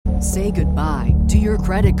Say goodbye to your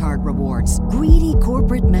credit card rewards. Greedy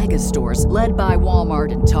corporate mega stores, led by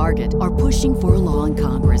Walmart and Target, are pushing for a law in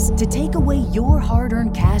Congress to take away your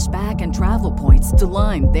hard-earned cash back and travel points to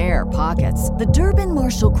line their pockets. The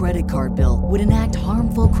Durbin-Marshall credit card bill would enact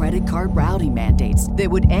harmful credit card routing mandates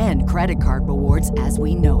that would end credit card rewards as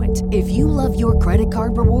we know it. If you love your credit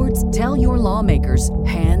card rewards, tell your lawmakers,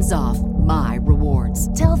 hands off my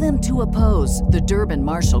rewards. Tell them to oppose the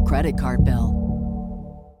Durbin-Marshall credit card bill.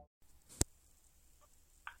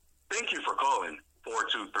 Thank you for calling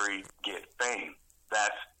 423-GET-FAME.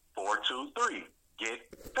 That's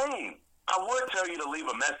 423-GET-FAME. I would tell you to leave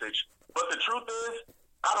a message, but the truth is,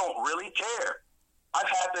 I don't really care. I've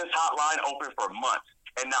had this hotline open for months,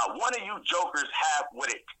 and not one of you jokers have what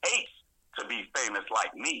it takes to be famous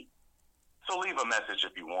like me. So leave a message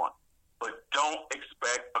if you want, but don't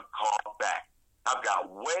expect a call back. I've got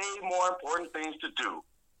way more important things to do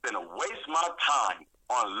than to waste my time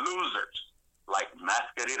on losers like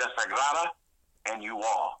Masquerita Sagrada and you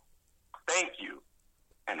all. Thank you,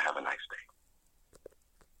 and have a nice day.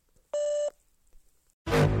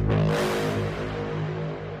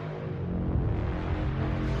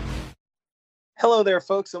 Hello there,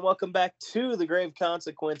 folks, and welcome back to the Grave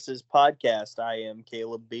Consequences podcast. I am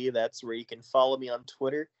Caleb B. That's where you can follow me on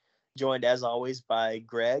Twitter, joined as always by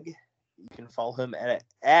Greg. You can follow him at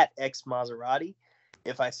xmaserati.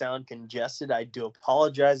 If I sound congested, I do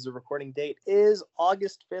apologize. The recording date is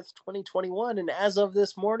August 5th, 2021. And as of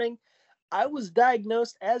this morning, I was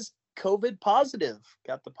diagnosed as COVID positive.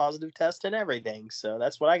 Got the positive test and everything. So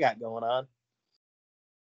that's what I got going on.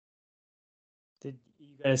 Did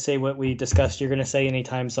you going to say what we discussed you're going to say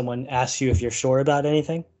anytime someone asks you if you're sure about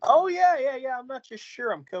anything? Oh, yeah. I'm not just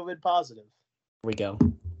sure I'm COVID positive. Here we go.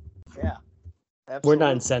 Yeah. Absolutely. We're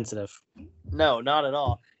not insensitive. No, not at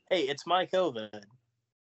all. Hey, it's my COVID.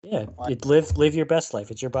 Yeah, live your best life.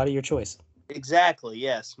 It's your body, your choice. Exactly.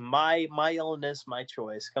 Yes, my illness, my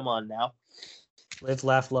choice. Come on now. Live,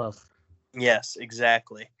 laugh, love. Yes,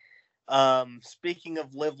 exactly. Speaking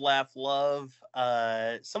of live, laugh, love,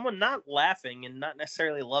 someone not laughing and not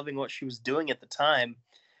necessarily loving what she was doing at the time.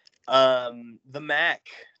 The Mac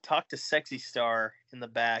talked to Sexy Star in the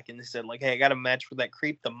back, and they said, like, "Hey, I got a match for that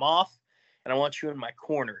creep, the Moth, and I want you in my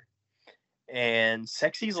corner." And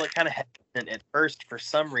Sexy's like kind of hesitant at first for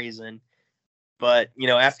some reason, but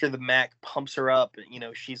after the Mac pumps her up,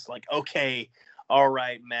 she's like, "Okay, all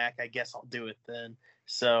right, Mac, I guess I'll do it then."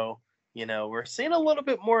 So we're seeing a little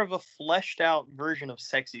bit more of a fleshed out version of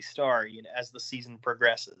Sexy Star, as the season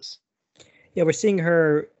progresses. Yeah, we're seeing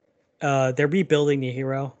her. They're rebuilding the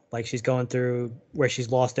hero. Like, she's going through where she's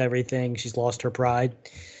lost everything. She's lost her pride,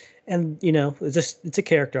 and it's a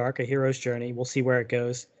character arc, a hero's journey. We'll see where it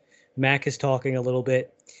goes. Mac is talking a little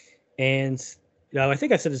bit, and I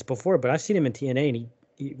think I said this before, but I've seen him in TNA, and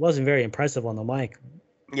he wasn't very impressive on the mic.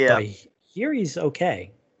 Yeah, but here he's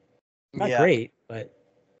okay, not great, but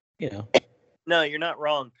No, you're not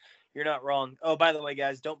wrong. You're not wrong. Oh, by the way,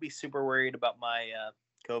 guys, don't be super worried about my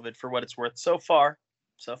COVID for what it's worth. So far,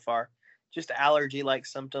 just allergy-like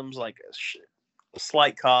symptoms, like a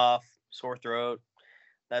slight cough, sore throat,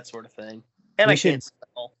 that sort of thing, and I can't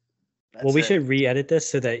smell. We should re-edit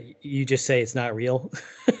this so that you just say it's not real.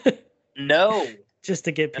 No. Just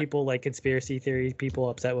to get people, like conspiracy theory people,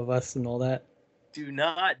 upset with us and all that. Do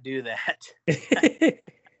not do that.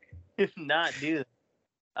 Do not do that.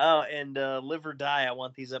 Oh, and live or die, I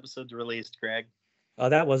want these episodes released, Greg. Oh,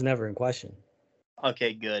 that was never in question.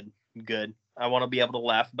 Okay, good. I want to be able to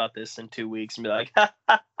laugh about this in 2 weeks and be like,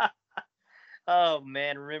 oh,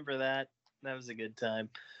 man, remember that? That was a good time.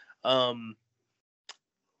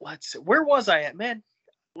 Where was I at, man?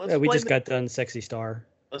 We just got done Sexy Star.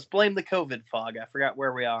 Let's blame the COVID fog. I forgot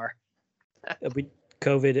where we are. We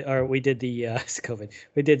did the COVID.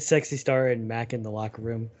 We did Sexy Star and Mac in the locker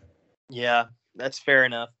room. Yeah, that's fair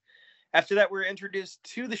enough. After that, we were introduced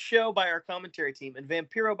to the show by our commentary team. And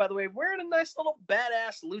Vampiro, by the way, wearing a nice little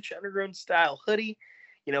badass Lucha Underground style hoodie.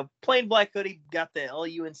 Plain black hoodie, got the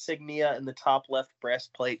LU insignia in the top left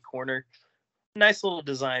breastplate corner. Nice little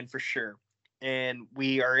design for sure. And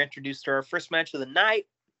we are introduced to our first match of the night.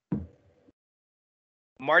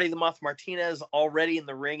 Marty the Moth Martinez already in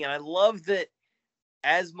the ring. And I love that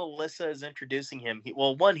as Melissa is introducing him,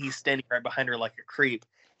 he's standing right behind her like a creep.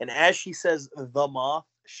 And as she says the Moth,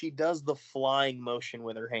 she does the flying motion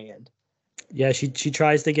with her hand. Yeah, she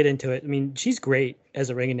tries to get into it. I mean, she's great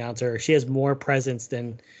as a ring announcer. She has more presence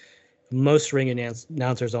than most ring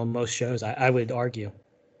announcers on most shows, I would argue.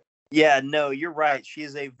 Yeah, no, you're right. She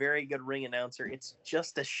is a very good ring announcer. It's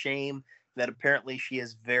just a shame that apparently she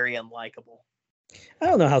is very unlikable. I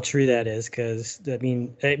don't know how true that is because I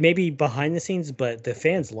mean, maybe behind the scenes, but the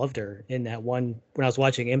fans loved her in that one when I was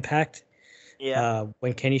watching Impact. Yeah.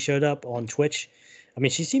 When Kenny showed up on Twitch, I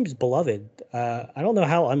mean, she seems beloved. I don't know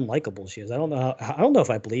how unlikable she is. I don't know how, I don't know if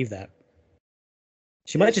I believe that.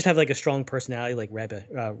 She might just have like a strong personality, like Reba.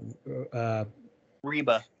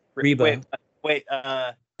 Reba, Wait.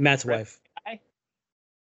 Matt's Reb wife, Sky?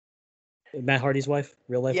 Matt Hardy's wife,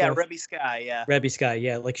 real life Yeah, wife. Rebby Sky. Yeah. Rebby Sky,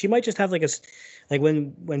 yeah. Like she might just have like like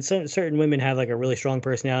when certain women have like a really strong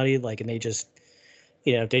personality, like and they just,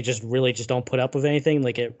 they just really just don't put up with anything.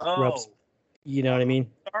 Like it rubs, Oh. you know what I mean?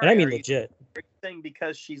 And I Sorry. mean Are you legit. saying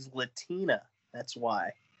because she's Latina? That's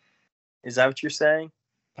why. Is that what you're saying?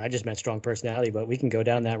 I just meant strong personality, but we can go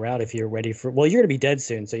down that route if you're ready for. Well, you're gonna be dead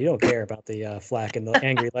soon, so you don't care about the flack and the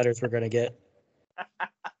angry letters we're gonna get.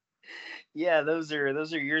 Yeah, those are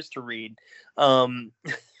yours to read.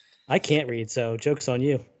 I can't read, so joke's on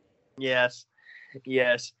you. Yes.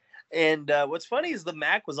 And what's funny is the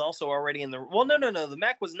Mac was also already in the. Well, no. The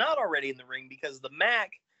Mac was not already in the ring because the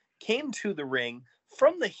Mac came to the ring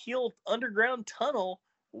from the heel underground tunnel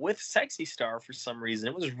with Sexy Star for some reason.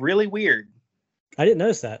 It was really weird. I didn't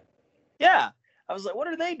notice that. Yeah, I was like, what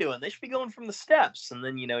are they doing? They should be going from the steps. And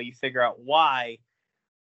then you figure out why.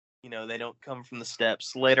 They don't come from the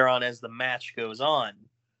steps later on as the match goes on.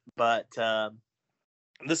 But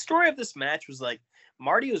the story of this match was like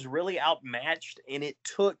Marty was really outmatched, and it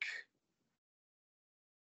took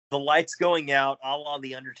the lights going out, a la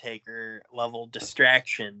the Undertaker level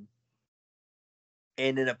distraction,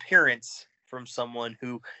 and an appearance from someone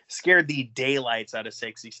who scared the daylights out of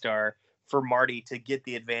Sexy Star for Marty to get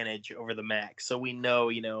the advantage over the Mac. So we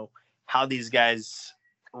know, how these guys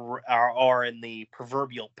are in the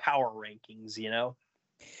proverbial power rankings, Yeah,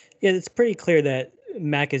 it's pretty clear that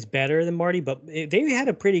Mac is better than Marty, but they had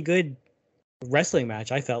a pretty good wrestling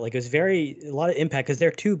match. I felt like it was a lot of impact because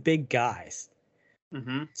they're two big guys.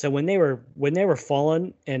 Mm-hmm. So when they were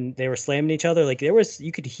falling and they were slamming each other, like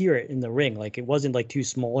you could hear it in the ring. Like it wasn't like two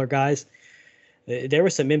smaller guys. There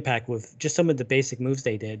was some impact with just some of the basic moves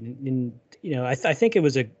they did, and I think it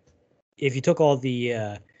was if you took all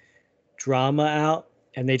the drama out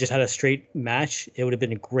and they just had a straight match, it would have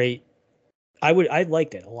been a great. I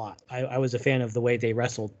liked it a lot. I was a fan of the way they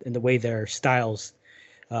wrestled and the way their styles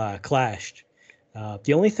clashed.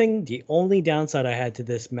 The only downside I had to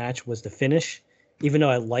this match was the finish. Even though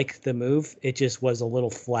I liked the move, it just was a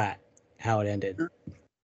little flat how it ended.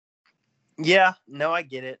 Yeah, no, I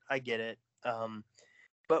get it.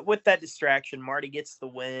 But with that distraction, Marty gets the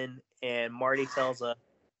win, and Marty tells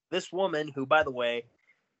this woman, who, by the way,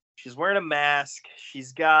 she's wearing a mask,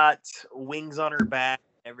 she's got wings on her back,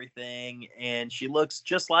 everything, and she looks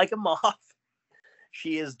just like a moth.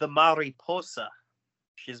 She is the Mariposa.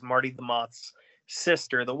 She's Marty the Moth's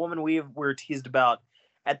sister, the woman we're teased about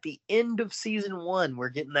at the end of season 1. We're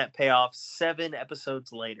getting that payoff 7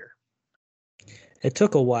 episodes later. It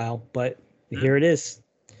took a while, but here it is.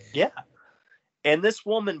 Yeah. And this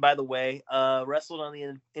woman, by the way, wrestled on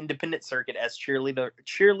the independent circuit as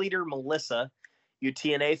cheerleader Melissa. You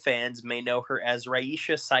TNA fans may know her as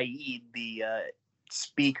Raisha Saeed, the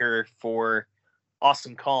speaker for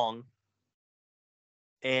Awesome Kong.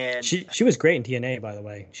 And she was great in TNA, by the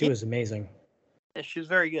way. She was amazing. Yeah, she was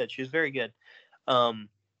very good.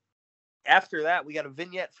 After that, we got a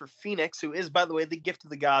vignette for Phoenix, who is, by the way, the Gift of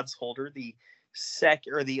the Gods holder, the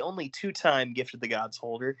only 2-time Gift of the Gods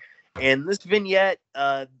holder. And this vignette,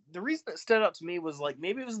 the reason it stood out to me was like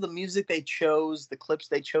maybe it was the music they chose, the clips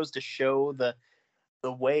they chose to show, the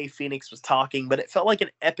way Phoenix was talking, but it felt like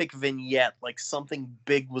an epic vignette, like something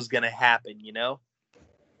big was going to happen,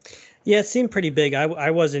 Yeah, it seemed pretty big. I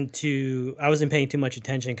wasn't paying too much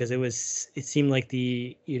attention because it seemed like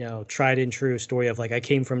the tried and true story of like I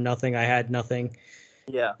came from nothing, I had nothing.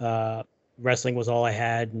 Yeah. Wrestling was all I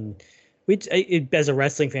had, and as a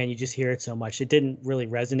wrestling fan, you just hear it so much. It didn't really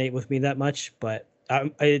resonate with me that much, but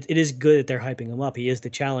it is good that they're hyping him up. He is the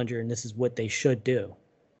challenger, and this is what they should do.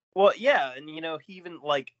 Well, yeah, and he even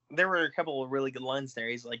like there were a couple of really good lines there.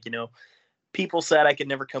 He's like, people said I could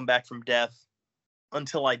never come back from death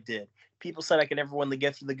until I did. People said I could never win the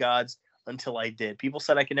Gift of the Gods until I did. People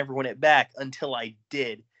said I could never win it back until I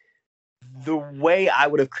did. The way I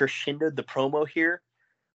would have crescendoed the promo here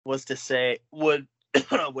was to say would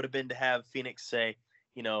have been to have Phoenix say,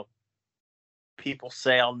 people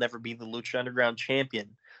say I'll never be the Lucha Underground champion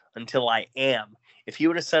until I am. If he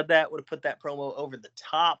would have said that, would have put that promo over the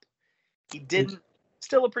top. He didn't.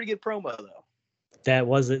 Still a pretty good promo though.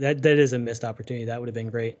 That is a missed opportunity. That would have been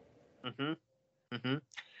great.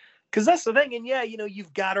 Because that's the thing, and yeah,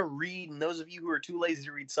 you've got to read. And those of you who are too lazy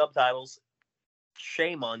to read subtitles,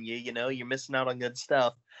 shame on you. You know, you're missing out on good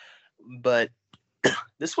stuff. But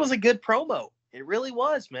this was a good promo. It really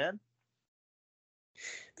was, man.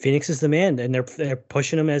 Phoenix is the man, and they're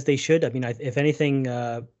pushing him as they should. I mean, if anything,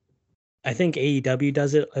 I think AEW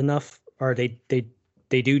does it enough, or they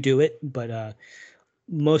do it, but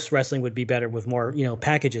most wrestling would be better with more,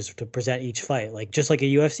 packages to present each fight, like just like a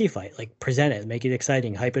UFC fight, like present it, make it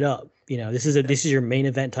exciting, hype it up. This is your main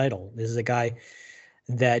event title. This is a guy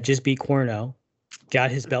that just beat Cuerno, got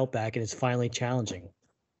his belt back, and is finally challenging.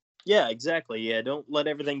 Yeah, exactly. Yeah, don't let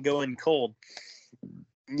everything go in cold.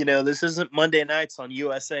 This isn't Monday nights on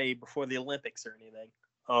USA before the Olympics or anything.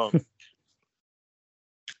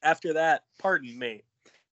 After that, pardon me.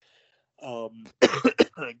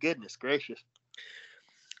 Goodness gracious.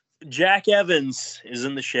 Jack Evans is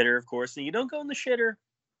in the shitter, of course, and you don't go in the shitter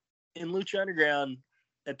in Lucha Underground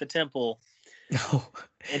at the Temple. No.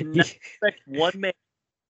 And not expect one man.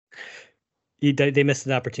 They missed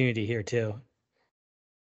an opportunity here too.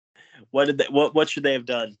 What should they have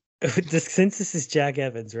done? Since this is Jack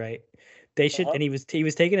Evans, right? They should, and he was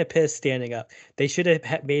taking a piss standing up. They should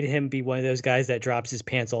have made him be one of those guys that drops his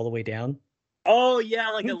pants all the way down. Oh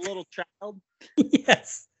yeah, like a little child.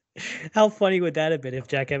 Yes. How funny would that have been if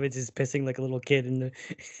Jack Evans is pissing like a little kid and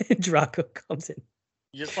Drago comes in?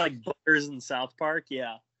 Just like Butters in South Park,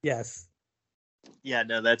 yeah. Yes. Yeah,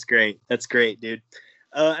 no, that's great. That's great, dude.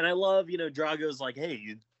 And I love, Drago's like,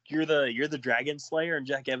 hey, you're the Dragon Slayer, and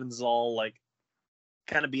Jack Evans is all like,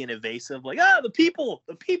 kind of being evasive, like, the people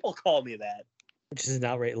call me that, which is an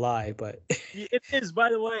outright lie, but it is. By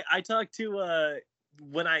the way, I talked to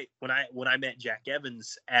when I met Jack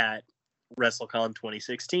Evans at WrestleCon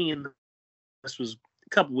 2016. This was a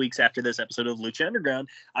couple weeks after this episode of Lucha Underground.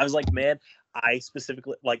 I was like, man, I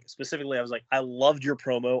specifically, I was like, I loved your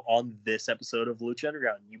promo on this episode of Lucha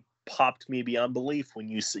Underground. You popped me beyond belief when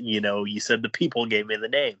you said the people gave me the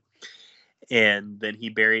name. And then he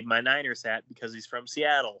buried my Niners hat because he's from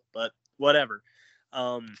Seattle, but whatever.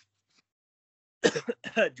 Drago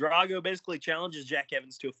basically challenges Jack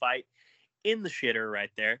Evans to a fight in the shitter right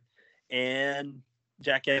there. And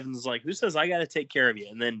Jack Evans is like, who says I got to take care of you?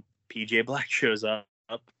 And then PJ Black shows up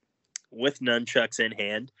with nunchucks in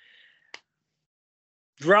hand.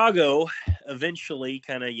 Drago eventually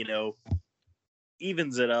kind of,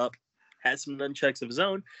 evens it up, has some nunchucks of his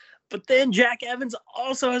own. But then Jack Evans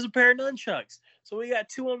also has a pair of nunchucks. So we got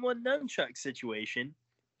 2-on-1 nunchuck situation.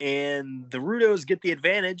 And the Rudos get the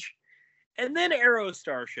advantage. And then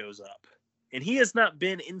Aerostar shows up. And he has not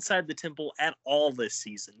been inside the temple at all this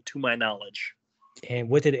season, to my knowledge. And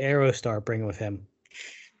what did Aerostar bring with him?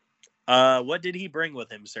 What did he bring with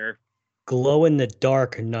him, sir?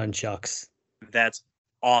 Glow-in-the-dark nunchucks. That's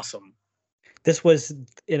awesome. This was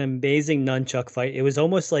an amazing nunchuck fight. It was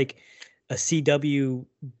almost like a CW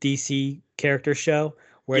DC character show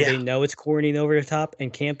where they know it's corny over the top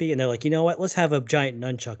and campy, and they're like, you know what? Let's have a giant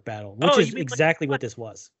nunchuck battle, which is exactly what this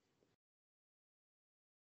was.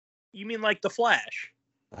 You mean like The Flash?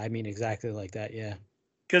 I mean exactly like that, yeah.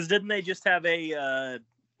 Because didn't they just have a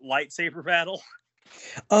lightsaber battle?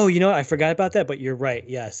 Oh, I forgot about that, but you're right.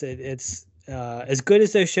 Yes, it's as good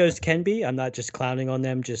as those shows can be. I'm not just clowning on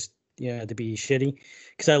them just to be shitty,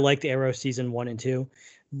 because I liked Arrow season 1 and 2.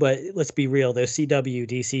 But let's be real, those CW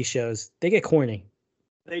DC shows, they get corny.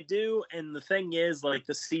 They do, and the thing is, like,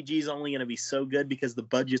 the CG is only going to be so good because the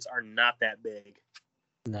budgets are not that big.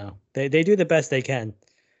 No, they do the best they can.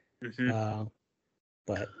 Mm-hmm.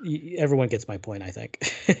 But everyone gets my point, I think.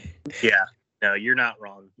 Yeah, no, you're not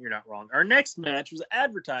wrong. You're not wrong. Our next match was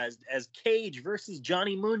advertised as Cage versus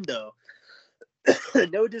Johnny Mundo.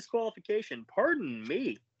 No disqualification. Pardon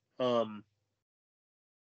me.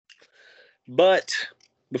 But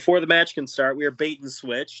before the match can start, we are bait and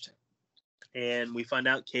switched, and we find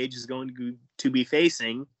out Cage is going to be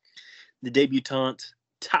facing the debutante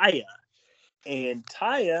Taya, and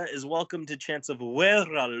Taya is welcomed to chants of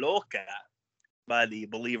 "Huera Loca" by the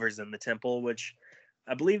believers in the temple, which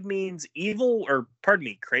I believe means evil, or pardon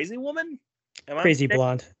me, crazy woman. Crazy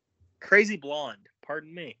blonde. Crazy blonde.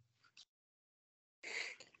 Pardon me.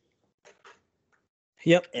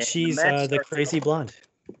 Yep, and she's the crazy blonde.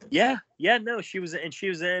 Yeah, no, she was in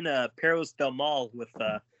Perros del Mal with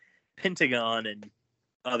Pentagon and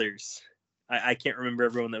others. I can't remember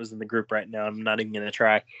everyone that was in the group right now. I'm not even going to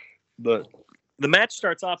try. But the match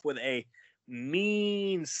starts off with a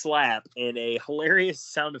mean slap and a hilarious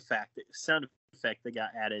sound effect that got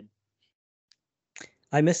added.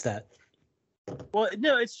 I missed that. Well,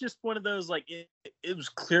 no, it's just one of those, like, it was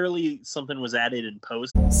clearly something was added in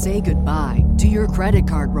post. say goodbye to your credit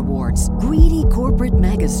card rewards. Greedy corporate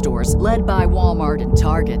mega stores, led by Walmart and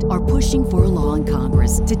Target, are pushing for a law in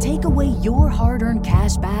Congress to take away your hard-earned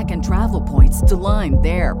cash back and travel points to line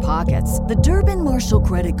their pockets. The Durbin-Marshall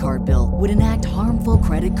credit card bill would enact harmful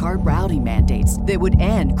credit card routing mandates that would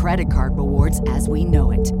end credit card rewards as we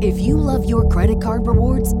know it. If you love your credit card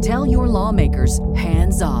rewards, tell your lawmakers,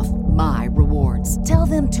 hands off my rewards. Tell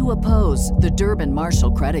them to oppose the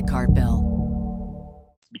Durbin-Marshall credit card bill.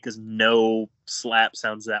 Because no slap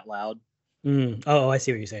sounds that loud. Oh, I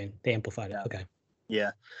see what you're saying. They amplified it. Yeah. Okay.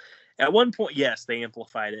 Yeah. At one point, yes, they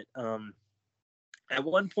amplified it. At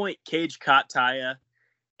one point, Cage caught Taya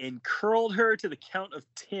and curled her to the count of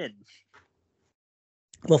 10.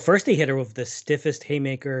 Well, first he hit her with the stiffest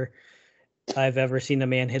haymaker I've ever seen a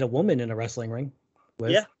man hit a woman in a wrestling ring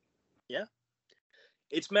with. Yeah.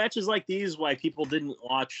 It's matches like these why people didn't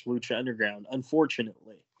watch Lucha Underground,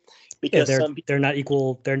 unfortunately. Because they're not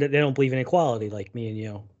equal. They don't believe in equality like me and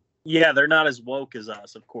you. Yeah, they're not as woke as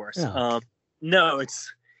us, of course. No. No,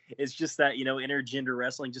 it's just that, intergender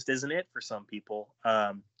wrestling just isn't it for some people.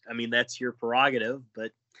 I mean, that's your prerogative,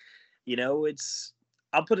 but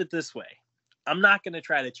I'll put it this way. I'm not going to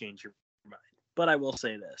try to change your mind, but I will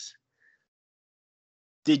say this.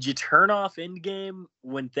 Did you turn off Endgame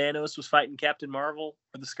when Thanos was fighting Captain Marvel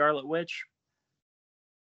or the Scarlet Witch?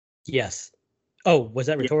 Yes. Oh, was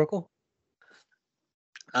that rhetorical?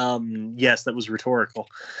 Yes, that was rhetorical.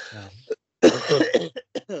 Oh.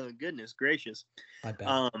 Goodness gracious. My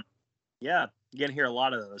bad. Yeah, you're gonna hear a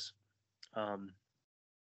lot of those.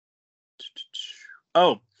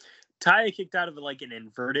 Taya kicked out of like an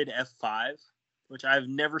inverted F5, which I've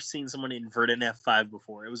never seen someone invert an F5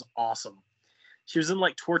 before. It was awesome. She was in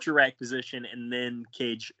like torture rack position, and then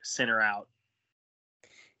Cage sent her out.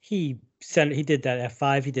 He did that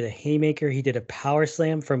F5. He did a haymaker. He did a power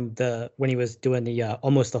slam when he was doing the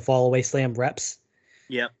almost the fall away slam reps.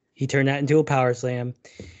 Yep. He turned that into a power slam.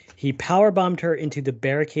 He power bombed her into the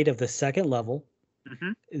barricade of the second level.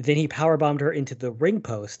 Mm-hmm. Then he power bombed her into the ring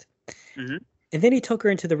post. Mm-hmm. And then he took her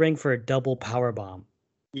into the ring for a double power bomb.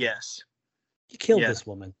 Yes. He killed this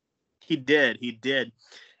woman. He did.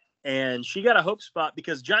 And she got a hope spot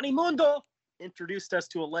because Johnny Mundo introduced us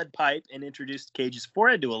to a lead pipe and introduced Cage's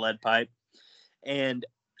forehead to a lead pipe. And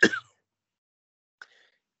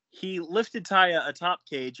he lifted Taya atop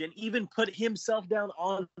Cage and even put himself down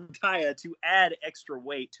on Taya to add extra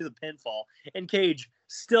weight to the pinfall. And Cage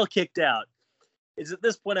still kicked out. It's at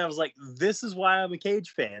this point I was like, this is why I'm a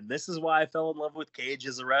Cage fan. This is why I fell in love with Cage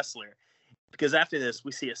as a wrestler. Because after this,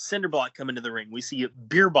 we see a cinder block come into the ring. We see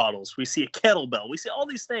beer bottles. We see a kettlebell. We see all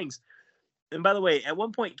these things. And by the way, at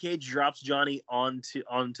one point, Cage drops Johnny onto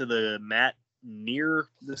the mat near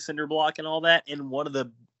the cinder block and all that. And one of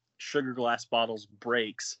the sugar glass bottles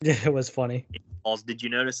breaks. Yeah, it was funny. Did you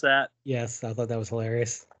notice that? Yes, I thought that was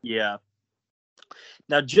hilarious. Yeah.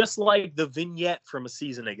 Now, just like the vignette from a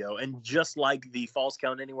season ago, and just like the Falls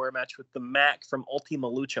Count Anywhere match with the Mac from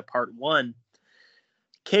Ultima Lucha Part 1,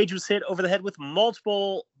 Cage was hit over the head with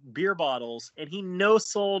multiple beer bottles, and he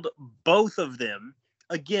no-sold both of them.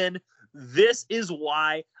 Again, this is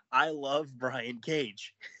why I love Brian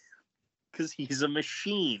Cage, because he's a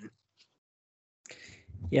machine.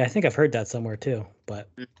 Yeah, I think I've heard that somewhere too, but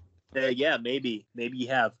yeah, maybe you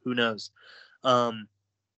have. Who knows?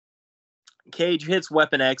 Cage hits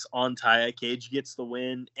Weapon X on Taya. Cage gets the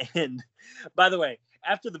win, and by the way,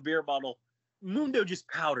 after the beer bottle, Mundo just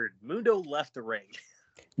powdered. Mundo left the ring.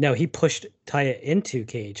 No, he pushed Taya into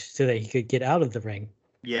Cage so that he could get out of the ring.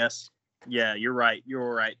 Yes. Yeah, you're right.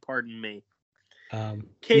 You're right. Pardon me.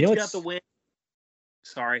 Cage got the win.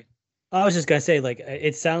 Sorry. I was just going to say, like,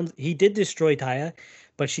 he did destroy Taya,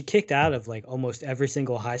 but she kicked out of, like, almost every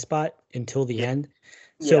single high spot until the end.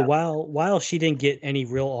 So while she didn't get any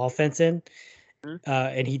real offense in,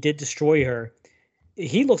 and he did destroy her,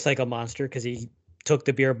 he looks like a monster because he took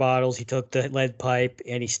the beer bottles, he took the lead pipe,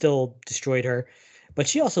 and he still destroyed her. But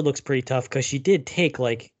she also looks pretty tough because she did take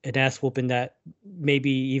like an ass whooping that maybe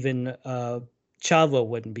even Chavo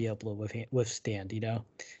wouldn't be able to withstand.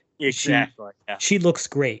 Exactly. She looks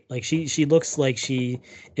great. Like she looks like she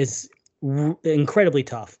is incredibly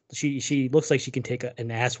tough. She looks like she can take an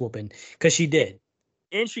ass whooping because she did.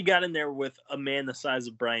 And she got in there with a man the size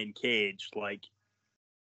of Brian Cage. Like,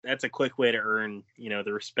 that's a quick way to earn,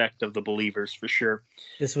 the respect of the believers for sure.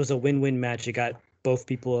 This was a win-win match. It got both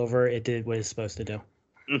people over. It did what it's supposed to do.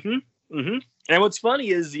 Mm-hmm. Mm-hmm. And what's funny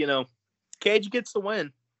is, Cage gets the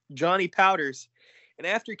win. Johnny powders. And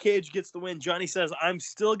after Cage gets the win, Johnny says, I'm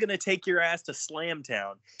still going to take your ass to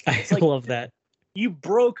Slamtown. I love that. You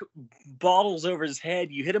broke bottles over his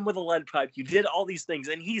head. You hit him with a lead pipe. You did all these things,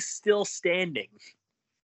 and he's still standing.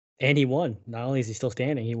 And he won. Not only is he still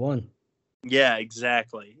standing, he won. Yeah,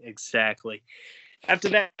 exactly. After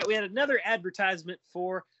that, we had another advertisement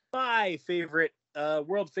for my favorite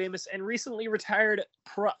world famous and recently retired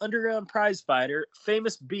underground prize fighter,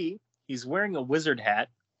 Famous B. He's wearing a wizard hat.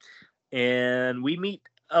 And we meet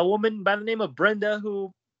a woman by the name of Brenda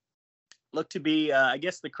who looked to be, I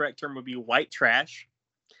guess the correct term would be white trash.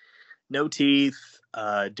 No teeth,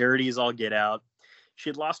 dirty as all get out. She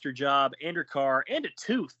had lost her job and her car and a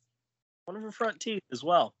tooth. One of her front teeth as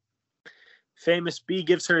well. Famous B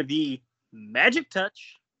gives her the magic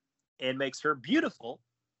touch and makes her beautiful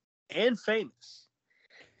and famous.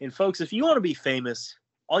 And folks, if you want to be famous,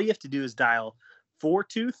 all you have to do is dial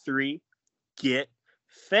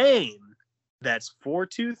 423-GET-FAME. That's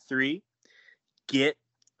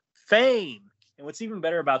 423-GET-FAME. And what's even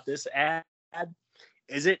better about this ad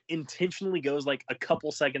is it intentionally goes like a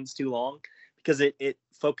couple seconds too long because it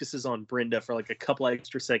focuses on Brenda for like a couple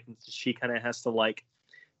extra seconds. She kind of has to like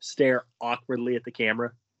stare awkwardly at the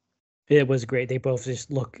camera. It was great. They both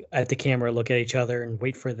just look at the camera, look at each other, and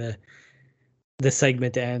wait for the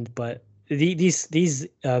segment to end. But these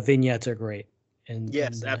vignettes are great. And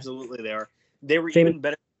yes, and, absolutely they are. They were even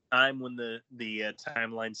better at the time when the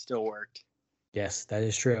timeline still worked. Yes, that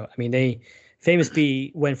is true. I mean, Famous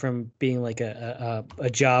B went from being like a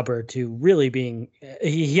jobber to really being.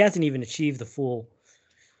 He hasn't even achieved the full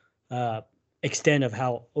extent of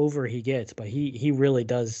how over he gets, but he really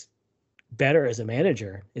does better as a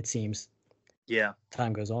manager, it seems. Yeah.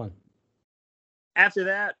 Time goes on. After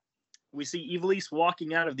that, we see Ivelisse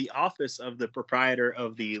walking out of the office of the proprietor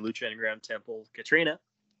of the Lucha Underground Temple, Katrina,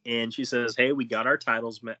 and she says, "Hey, we got our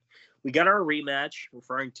titles, we got our rematch,"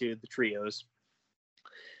 referring to the trios.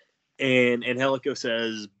 And Angelico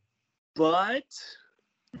says, "But,"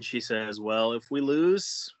 and she says, "Well, if we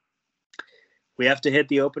lose, we have to hit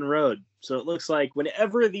the open road." So it looks like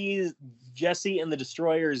whenever these Jesse and the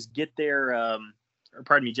Destroyers get their,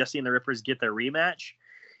 Jesse and the Rippers get their rematch,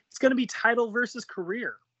 it's going to be title versus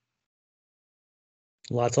career.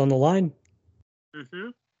 Lots on the line.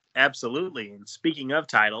 Mm-hmm. Absolutely. And speaking of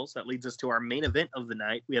titles, that leads us to our main event of the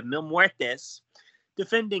night. We have Mil Muertes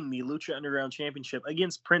defending the Lucha Underground Championship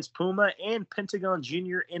against Prince Puma and Pentagon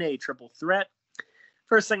Jr. in a triple threat.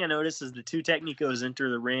 First thing I notice is the two Technicos enter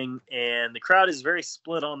the ring, and the crowd is very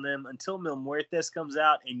split on them until Mil Muertes comes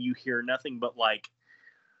out, and you hear nothing but, like,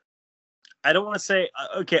 I don't want to say,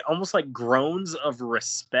 almost like groans of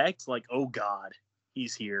respect, like, oh, God,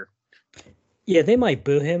 he's here. Yeah, they might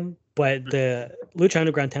boo him, but the Lucha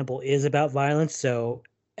Underground Temple is about violence, so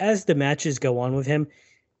as the matches go on with him,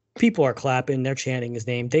 people are clapping, they're chanting his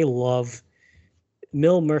name. They love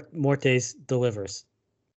Mil Muertes delivers.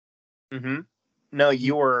 Mm-hmm. No,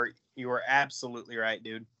 you were absolutely right,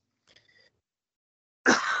 dude.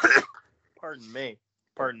 Pardon me.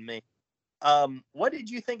 What did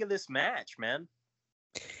you think of this match, man?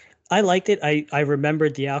 I liked it. I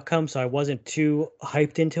remembered the outcome, so I wasn't too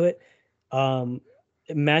hyped into it.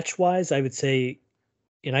 Match-wise, I would say,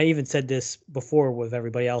 and I even said this before with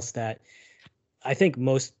everybody else, that I think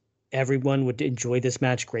everyone would enjoy this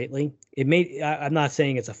match greatly. I'm not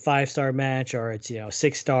saying it's a 5-star match or it's,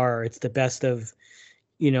 6-star or it's the best of,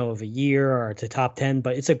 of a year or it's a top 10,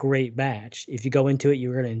 but it's a great match. If you go into it,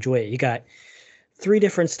 you're going to enjoy it. You got 3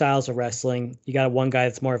 different styles of wrestling. You got one guy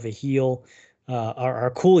that's more of a heel,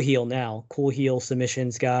 or cool heel now, cool heel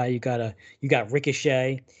submissions guy. You got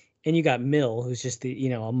Ricochet, and you got Mil, who's just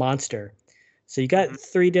a monster. So you got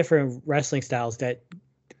 3 different wrestling styles that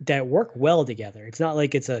work well together. It's not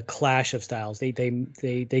like it's a clash of styles.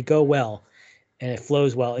 They go well, and it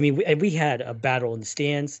flows well. I mean, we had a battle in the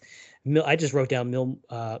stands. I just wrote down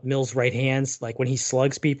Mil's right hands. Like when he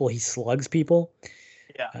slugs people, he slugs people.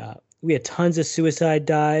 Yeah. We had tons of suicide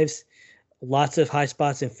dives, lots of high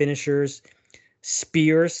spots and finishers,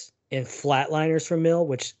 spears and flatliners from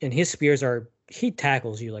Mil, and his spears he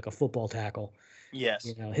tackles you like a football tackle.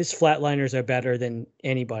 Yes. His flatliners are better than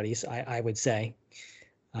anybody's, I would say.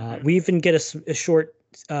 We even get a short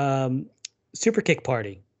super kick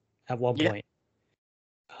party at one point.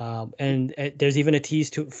 And there's even a tease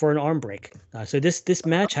for an arm break. So this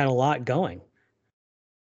match had a lot going.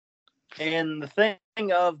 And the thing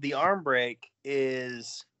of the arm break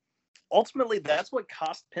is ultimately that's what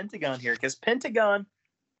cost Pentagon here, because Pentagon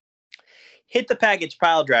hit the package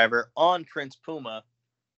pile driver on Prince Puma,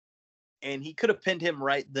 and he could have pinned him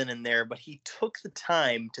right then and there, but he took the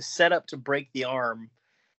time to set up to break the arm,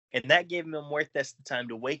 and that gave Mil Muertes the time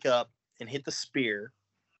to wake up and hit the spear.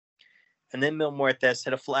 And then Mil Muertes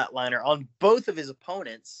hit a flatliner on both of his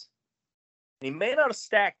opponents. And he may not have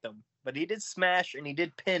stacked them, but he did smash and he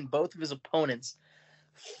did pin both of his opponents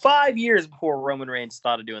 5 years before Roman Reigns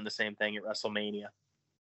thought of doing the same thing at WrestleMania.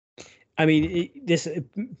 I mean,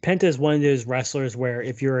 Penta is one of those wrestlers where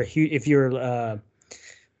if you're a huge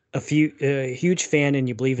fan and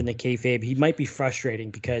you believe in the kayfabe, he might be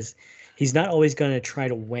frustrating because he's not always going to try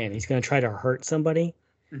to win. He's going to try to hurt somebody,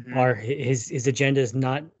 or his agenda is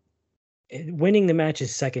not winning. The match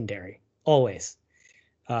is secondary always.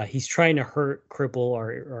 He's trying to hurt, cripple,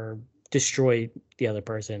 or destroy the other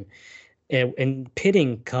person, and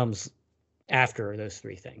pitting comes after those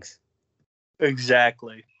three things.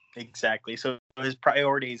 Exactly. So his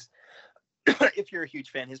priorities, if you're a huge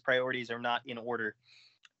fan, his priorities are not in order.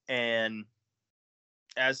 And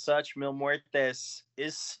as such, Mil Muertes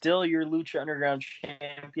is still your Lucha Underground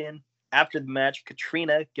champion. After the match,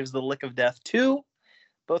 Katrina gives the lick of death to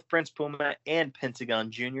both Prince Puma and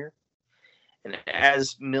Pentagon Jr. And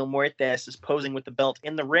as Mil Muertes is posing with the belt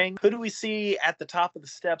in the ring, who do we see at the top of the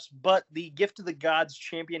steps but the Gift of the Gods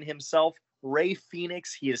champion himself, Rey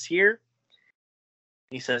Fénix? He is here.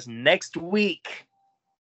 He says, next week,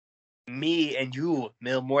 me and you,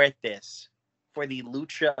 Mil Muertes, for the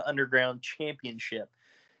Lucha Underground Championship.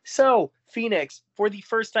 So, Fénix, for the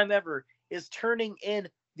first time ever, is turning in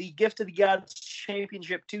the Gift of the Gods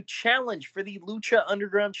Championship to challenge for the Lucha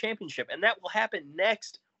Underground Championship. And that will happen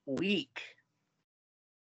next week.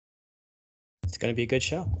 It's going to be a good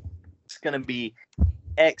show. It's going to be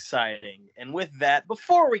exciting. And with that,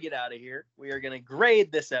 before we get out of here, we are going to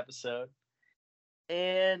grade this episode.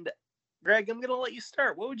 And Greg, I'm going to let you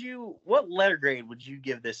start. What letter grade would you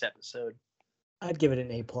give this episode? I'd give it an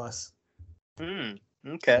A+.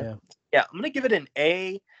 Okay. Yeah, I'm going to give it an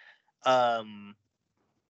A.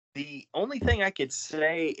 The only thing I could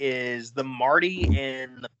say is the Marty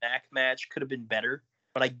and the Mac match could have been better,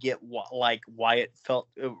 but I get why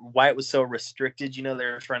it was so restricted. You know, they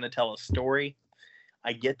were trying to tell a story.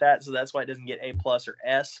 I get that, so that's why it doesn't get A+ or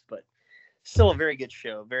S, but still a very good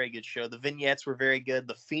show. Very good show. The vignettes were very good.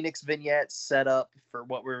 The Fénix vignette set up for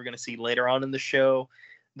what we were going to see later on in the show.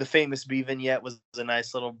 The Famous B vignette was a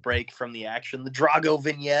nice little break from the action. The Drago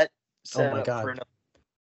vignette. Oh my God.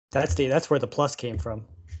 That's where the plus came from.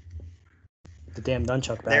 The damn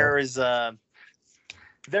nunchuck battle.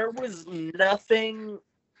 There was nothing.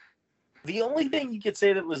 The only thing you could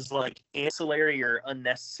say that was like ancillary or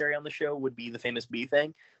unnecessary on the show would be the Famous B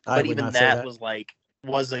thing. But even that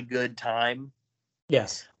was a good time.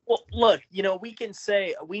 Yes. Well, look, we can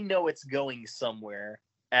say we know it's going somewhere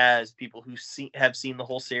as people who have seen the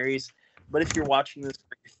whole series. But if you're watching this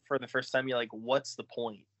for the first time, you're like, what's the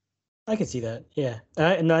point? I can see that, yeah.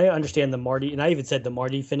 And I understand the Marty, and I even said the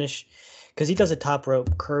Marty finish, because he does a top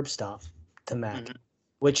rope curb stomp to Mac,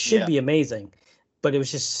 which should be amazing. But it was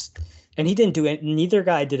just, and he didn't do it. Neither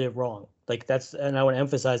guy did it wrong. And I want to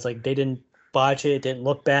emphasize, they didn't botch it. It didn't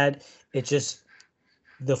look bad. It just,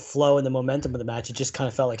 the flow and the momentum of the match, it just kind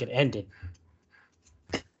of felt like it ended.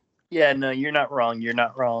 Yeah, no, you're not wrong.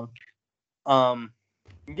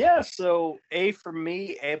 Yeah, so A for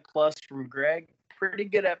me, A+ from Greg. Pretty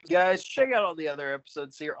good episode. Guys, check out all the other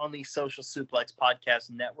episodes here on the Social Suplex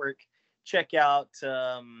Podcast Network. Check out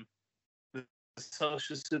the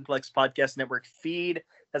Social Suplex Podcast Network feed.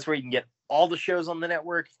 That's where you can get all the shows on the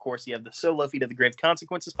network. Of course, you have the solo feed of the Grave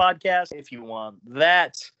Consequences podcast if you want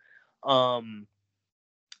that.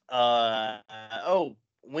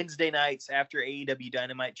 Wednesday nights after AEW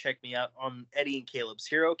Dynamite, check me out on Eddie and Caleb's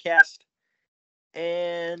HeroCast.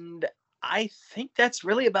 And I think that's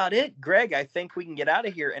really about it. Greg, I think we can get out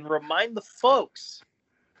of here and remind the folks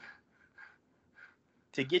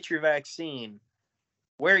to get your vaccine,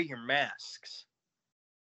 wear your masks,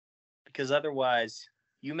 because otherwise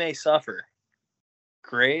you may suffer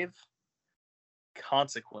grave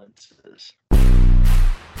consequences.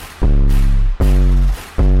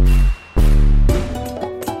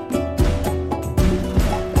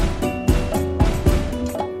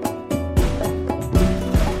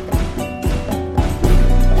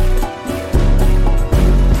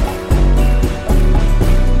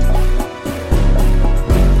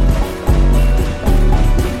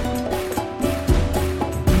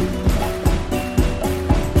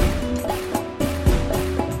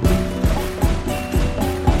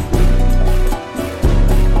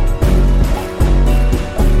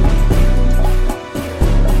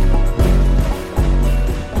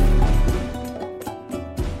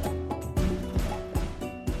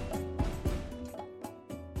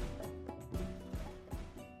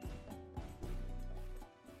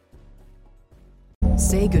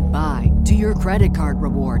 goodbye to your credit card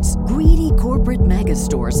rewards. Greedy corporate mega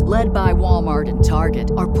stores, led by Walmart and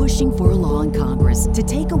Target, are pushing for a law in Congress to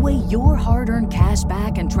take away your hard-earned cash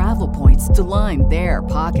back and travel points to line their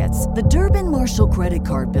pockets. The Durbin-Marshall credit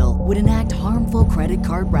card bill would enact harmful credit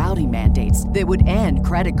card routing mandates that would end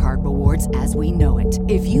credit card rewards as we know it.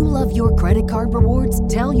 If you love your credit card rewards,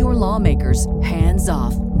 tell your lawmakers, hands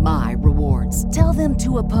off my rewards. Tell them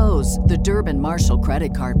to oppose the Durbin-Marshall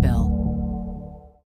credit card bill.